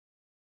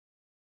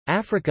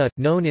Afrika,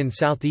 known in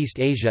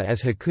Southeast Asia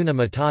as Hakuna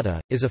Matata,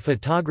 is a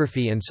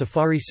photography and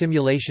safari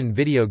simulation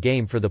video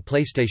game for the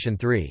PlayStation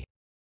 3.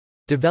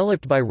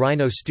 Developed by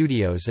Rhino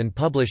Studios and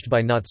published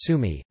by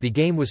Natsume, the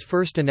game was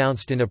first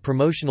announced in a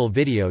promotional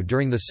video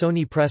during the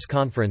Sony press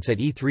conference at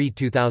E3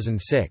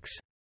 2006.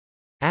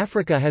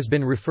 Afrika has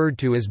been referred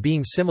to as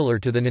being similar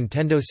to the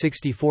Nintendo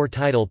 64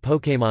 title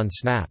Pokémon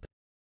Snap.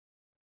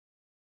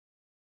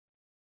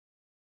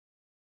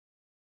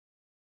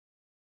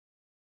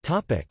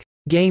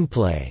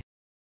 Gameplay.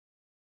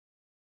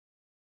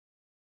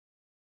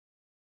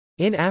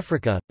 In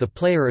Afrika, the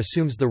player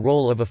assumes the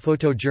role of a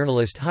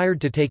photojournalist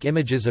hired to take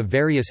images of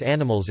various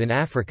animals in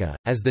Africa,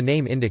 as the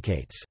name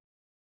indicates.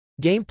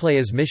 Gameplay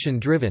is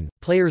mission-driven.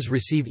 Players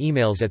receive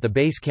emails at the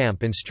base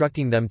camp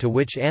instructing them to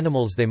which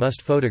animals they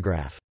must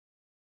photograph.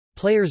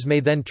 Players may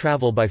then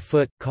travel by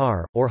foot,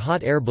 car, or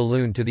hot air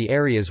balloon to the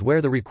areas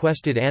where the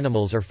requested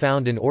animals are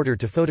found in order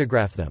to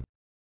photograph them.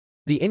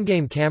 The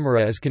in-game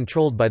camera is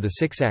controlled by the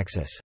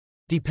six-axis.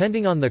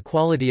 Depending on the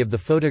quality of the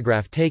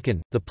photograph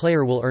taken, the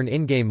player will earn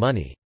in-game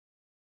money.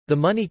 The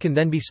money can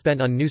then be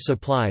spent on new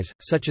supplies,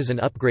 such as an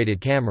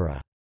upgraded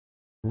camera.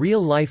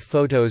 Real-life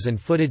photos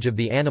and footage of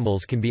the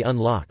animals can be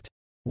unlocked.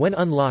 When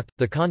unlocked,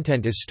 the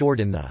content is stored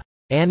in the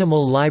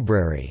Animal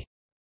Library.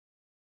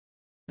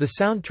 The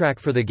soundtrack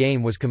for the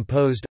game was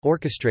composed,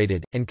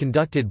 orchestrated, and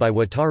conducted by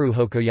Wataru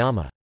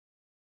Hokoyama.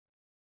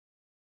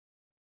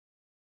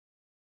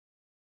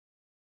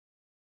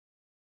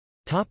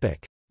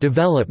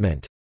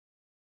 Development.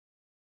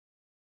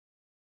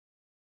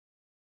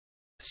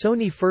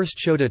 Sony first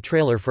showed a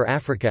trailer for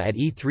Afrika at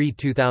E3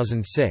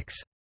 2006.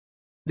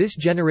 This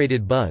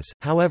generated buzz,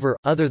 however,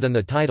 other than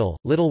the title,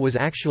 little was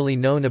actually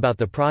known about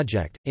the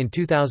project. In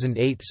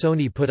 2008,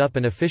 Sony put up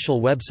an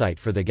official website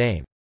for the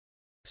game.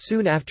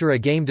 Soon after, a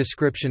game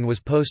description was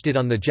posted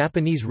on the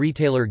Japanese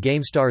retailer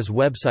GameStar's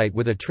website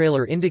with a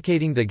trailer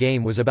indicating the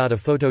game was about a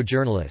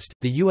photojournalist.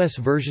 The US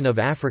version of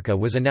Afrika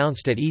was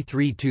announced at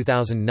E3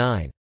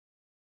 2009.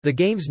 The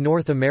game's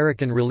North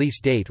American release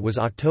date was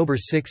October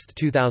 6,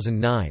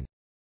 2009.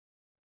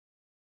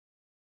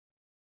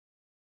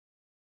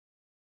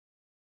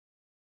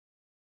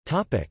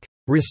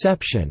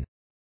 Reception.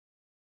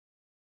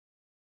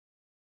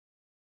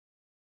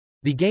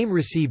 The game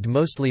received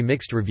mostly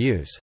mixed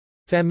reviews.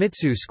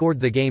 Famitsu scored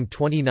the game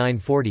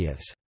 29/40.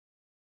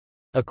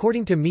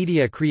 According to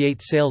Media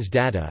Create sales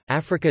data,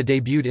 Afrika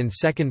debuted in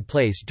second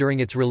place during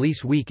its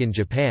release week in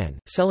Japan,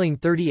 selling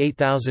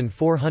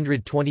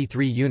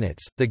 38,423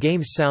 units. The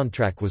game's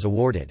soundtrack was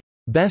awarded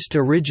Best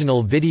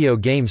Original Video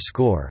Game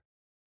Score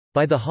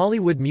by the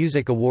Hollywood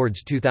Music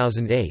Awards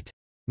 2008.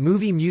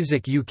 Movie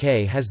Music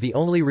UK has the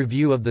only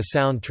review of the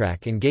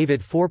soundtrack and gave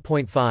it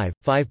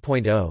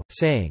 4.5/5.0,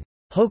 saying,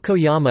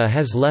 "Hokoyama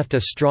has left a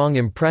strong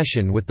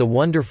impression with the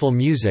wonderful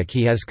music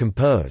he has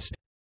composed.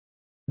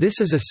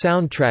 This is a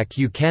soundtrack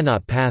you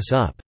cannot pass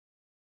up."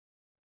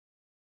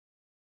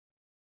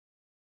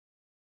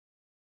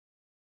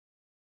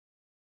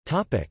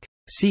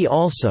 See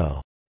also: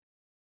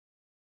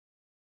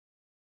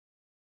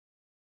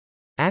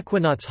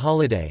 Aquanauts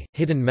Holiday,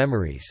 Hidden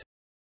Memories.